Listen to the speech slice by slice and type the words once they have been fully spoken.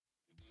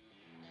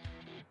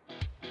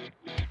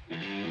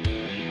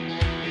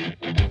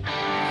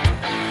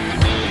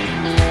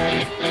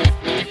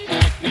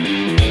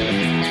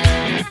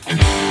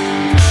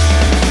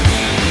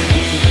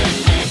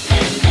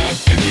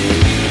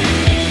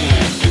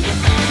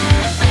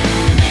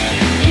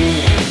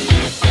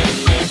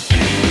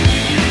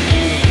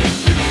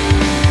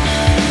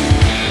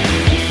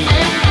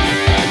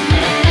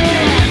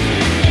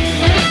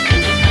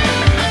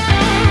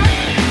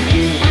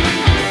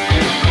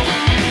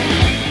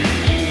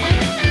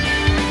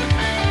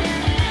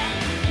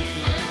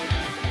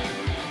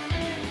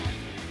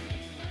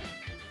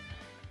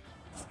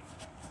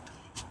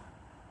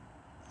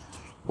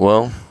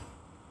Well,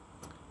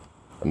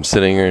 I'm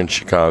sitting here in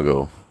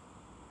Chicago,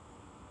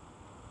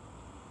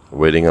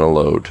 waiting on a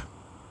load.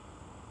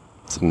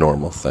 It's a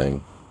normal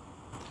thing.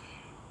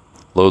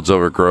 Load's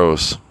over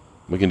gross.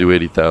 We can do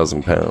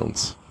 80,000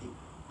 pounds,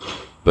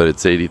 but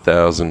it's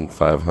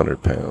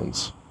 80,500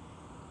 pounds.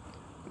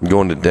 I'm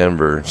going to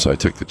Denver, so I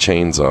took the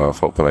chains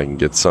off, hoping I can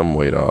get some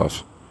weight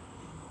off,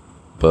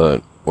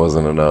 but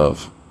wasn't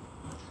enough.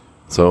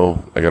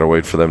 So I gotta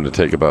wait for them to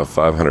take about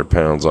 500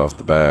 pounds off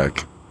the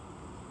back.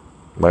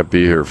 Might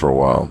be here for a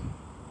while.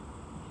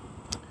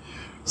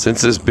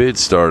 Since this bid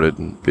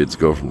started, bids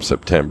go from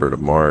September to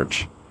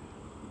March,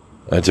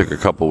 I took a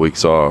couple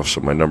weeks off, so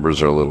my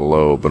numbers are a little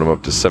low, but I'm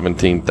up to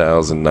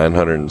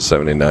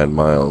 17,979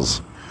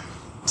 miles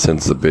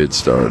since the bid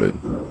started.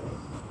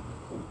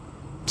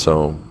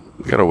 So,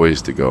 got a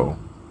ways to go.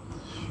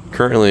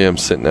 Currently, I'm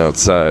sitting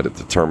outside at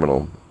the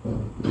terminal.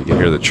 You can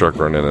hear the truck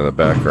running in the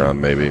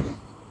background, maybe. You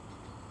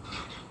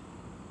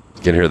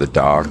can hear the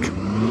dock.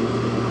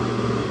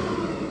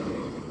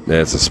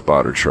 Yeah, it's a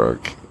spotter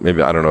truck.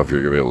 Maybe, I don't know if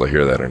you're going to be able to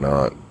hear that or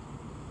not.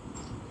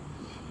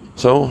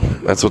 So,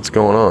 that's what's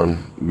going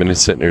on. Been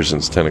sitting here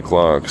since 10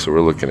 o'clock, so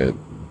we're looking at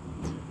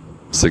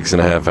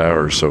 6.5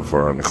 hours so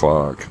far on the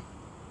clock.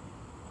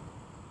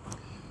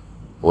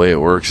 The way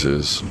it works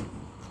is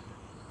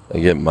I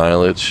get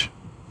mileage,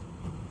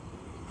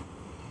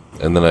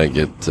 and then I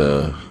get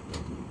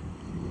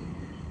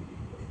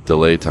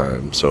delay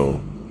time. So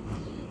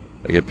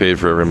I get paid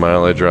for every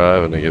mile I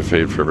drive, and I get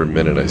paid for every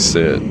minute I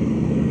sit,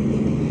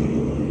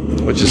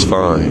 which is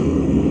fine.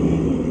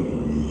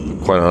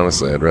 Quite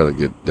honestly, I'd rather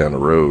get down the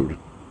road.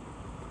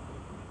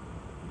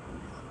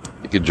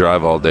 You could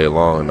drive all day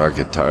long and not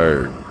get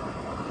tired.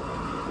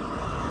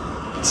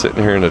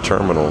 Sitting here in the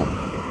terminal,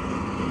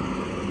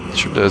 it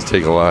sure does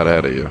take a lot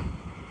out of you.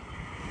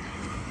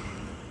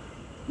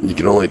 You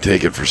can only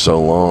take it for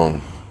so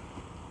long.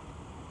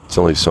 It's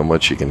only so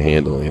much you can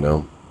handle, you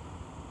know.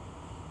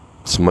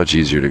 It's much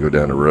easier to go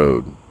down the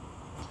road.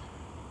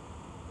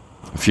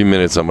 A few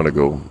minutes, I'm going to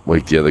go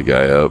wake the other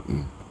guy up.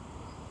 And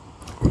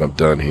when I'm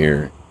done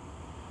here,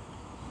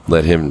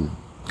 let him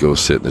go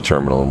sit in the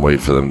terminal and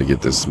wait for them to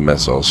get this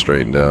mess all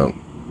straightened out.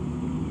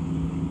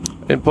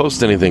 I didn't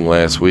post anything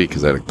last week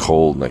because I had a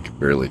cold and I could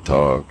barely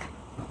talk.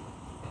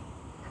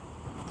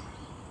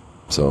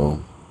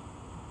 So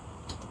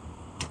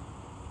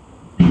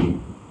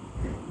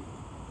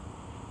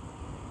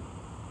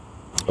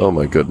oh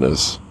my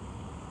goodness.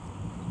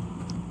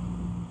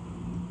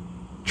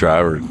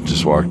 Driver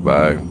just walked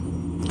by.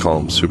 Call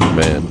him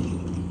Superman.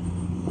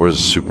 Wears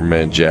a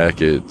Superman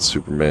jacket,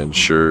 Superman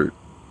shirt.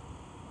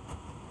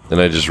 And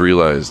I just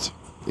realized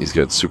he's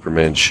got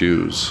Superman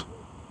shoes.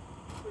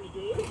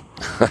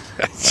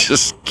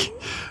 Just,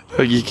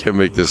 you can't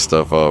make this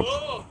stuff up.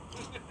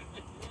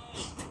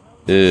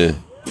 Yeah.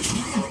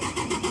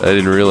 I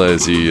didn't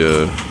realize he,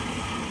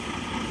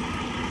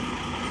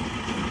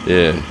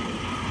 yeah.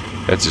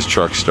 That's his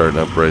truck starting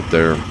up right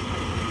there.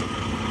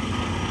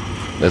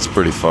 That's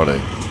pretty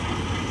funny.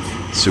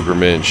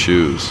 Superman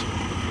shoes.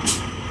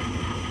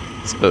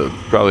 It's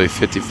probably a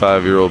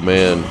 55-year-old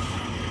man.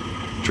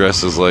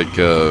 Dresses like,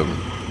 I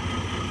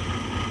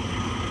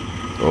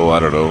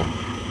don't know.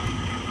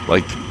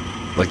 Like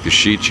the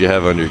sheets you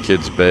have on your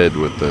kid's bed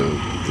with the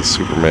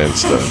Superman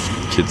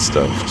stuff, kid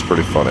stuff. It's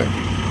pretty funny.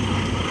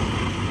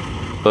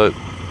 But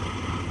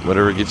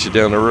whatever gets you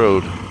down the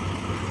road.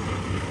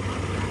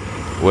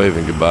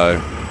 Waving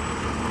goodbye.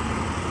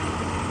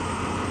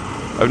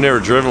 I've never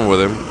driven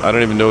with him. I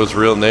don't even know his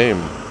real name.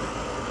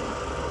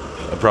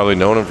 I've probably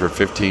known him for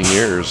 15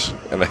 years,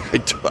 and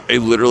I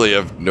literally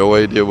have no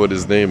idea what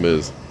his name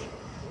is.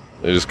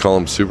 I just call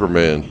him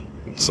Superman.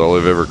 That's all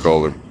I've ever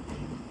called him.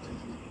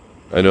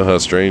 I know how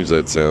strange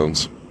that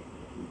sounds,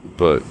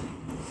 but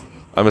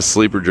I'm a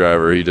sleeper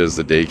driver. He does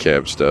the day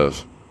cab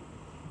stuff.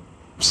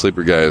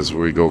 Sleeper guys,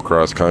 we go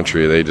cross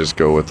country, they just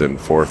go within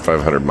 400 or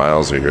 500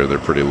 miles of here. They're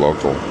pretty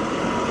local.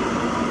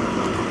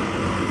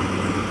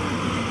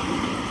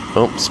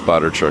 Oh,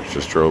 spotter truck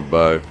just drove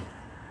by.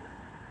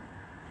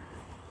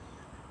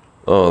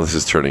 Oh, this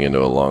is turning into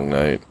a long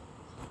night.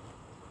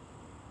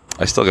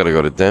 I still got to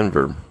go to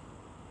Denver.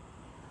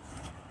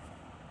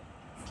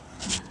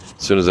 As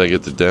soon as I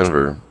get to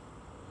Denver,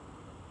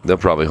 they'll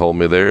probably hold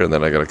me there, and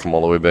then I got to come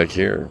all the way back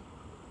here.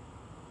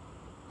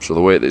 So the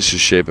way this is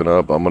shaping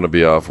up, I'm going to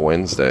be off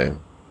Wednesday.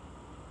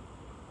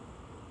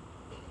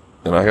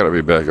 And I got to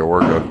be back at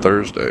work on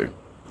Thursday.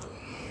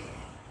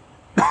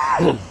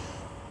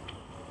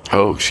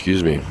 Oh,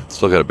 excuse me.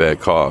 Still got a bad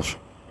cough.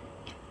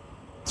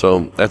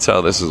 So that's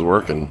how this is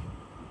working.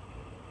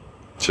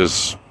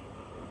 It's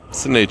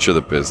the nature of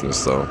the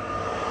business, though.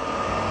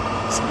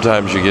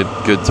 Sometimes you get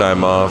good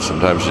time off,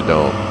 sometimes you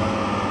don't.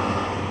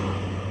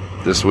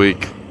 This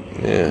week,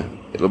 yeah,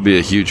 it'll be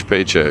a huge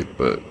paycheck,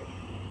 but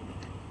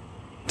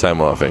time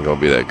off ain't gonna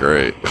be that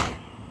great. But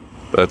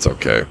that's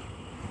okay.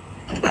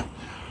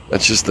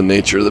 That's just the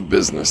nature of the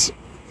business.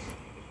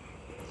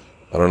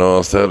 I don't know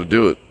else how to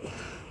do it. A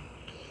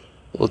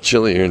little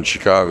chilly here in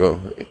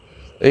Chicago.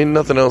 Ain't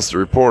nothing else to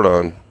report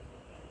on.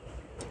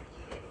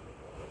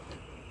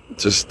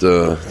 just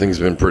things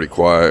have been pretty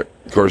quiet.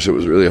 Of course, it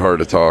was really hard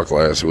to talk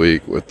last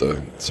week with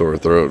the sore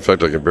throat. In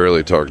fact, I can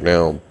barely talk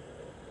now.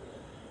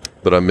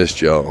 But I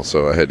missed y'all,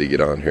 so I had to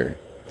get on here.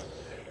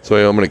 So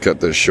yeah, I'm going to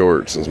cut this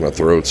short since my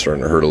throat's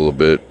starting to hurt a little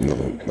bit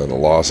and the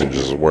lozenge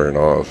is wearing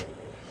off.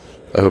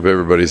 I hope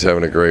everybody's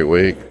having a great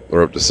week.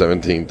 We're up to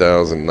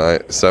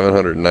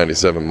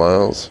 17,797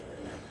 miles.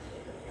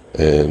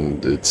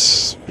 And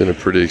it's been a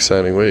pretty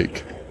exciting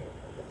week.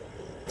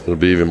 It'll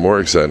be even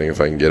more exciting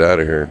if I can get out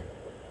of here.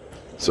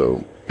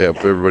 So, yeah, hope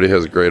everybody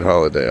has a great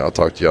holiday. I'll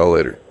talk to y'all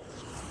later.